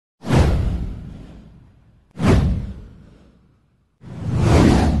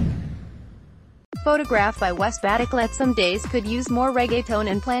photograph by Wes Battoclet. Some days could use more reggaeton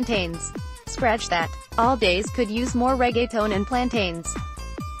and plantains. Scratch that. All days could use more reggaeton and plantains.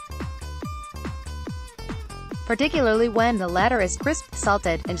 Particularly when the latter is crisp,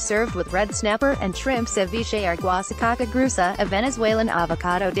 salted, and served with red snapper and shrimp ceviche or guasacaca gruesa, a Venezuelan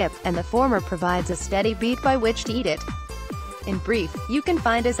avocado dip, and the former provides a steady beat by which to eat it. In brief, you can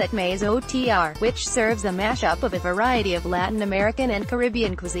find us at Maize OTR, which serves a mashup of a variety of Latin American and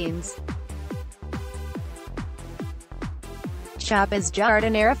Caribbean cuisines. Cachapas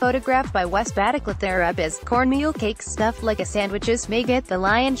JardineraPhotograph by Wes Battoclette's cornmeal cakes stuffed like a sandwiches may get the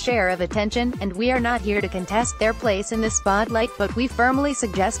lion's share of attention, and we are not here to contest their place in the spotlight, but we firmly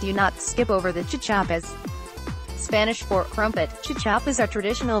suggest you not skip over the cachapas. Spanish for crumpet, cachapas are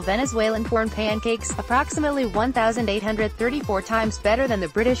traditional Venezuelan corn pancakes, approximately 1,834 times better than the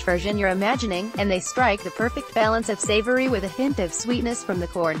British version you're imagining, and they strike the perfect balance of savory with a hint of sweetness from the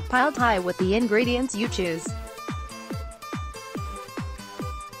corn, piled high with the ingredients you choose.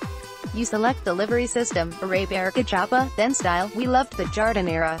 You select the delivery system, Arabia or Cachapa, then style. We loved the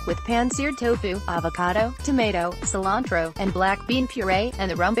jardinera, with pan-seared tofu, avocado, tomato, cilantro, and black bean puree,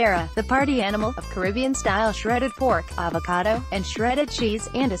 and the rumbera, the party animal, of Caribbean-style shredded pork, avocado, and shredded cheese,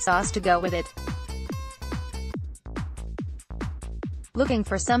 and a sauce to go with it. Looking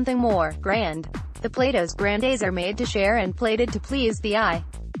for something more grand? The platos grandes are made to share and plated to please the eye.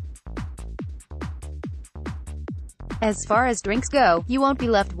 As far as drinks go, you won't be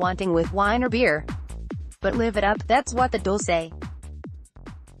left wanting with wine or beer. But live it up, that's what the dulce.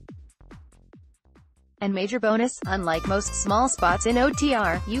 And major bonus, unlike most small spots in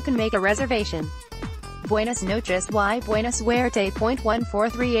OTR, you can make a reservation. Buenas noches y buena suerte.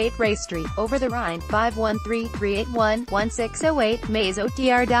 1438 Ray Street, Over-the-Rhine, 513-381-1608,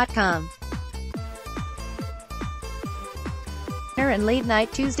 MaizeOTR.com. And late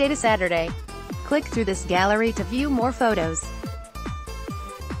night Tuesday to Saturday. Click through this gallery to view more photos.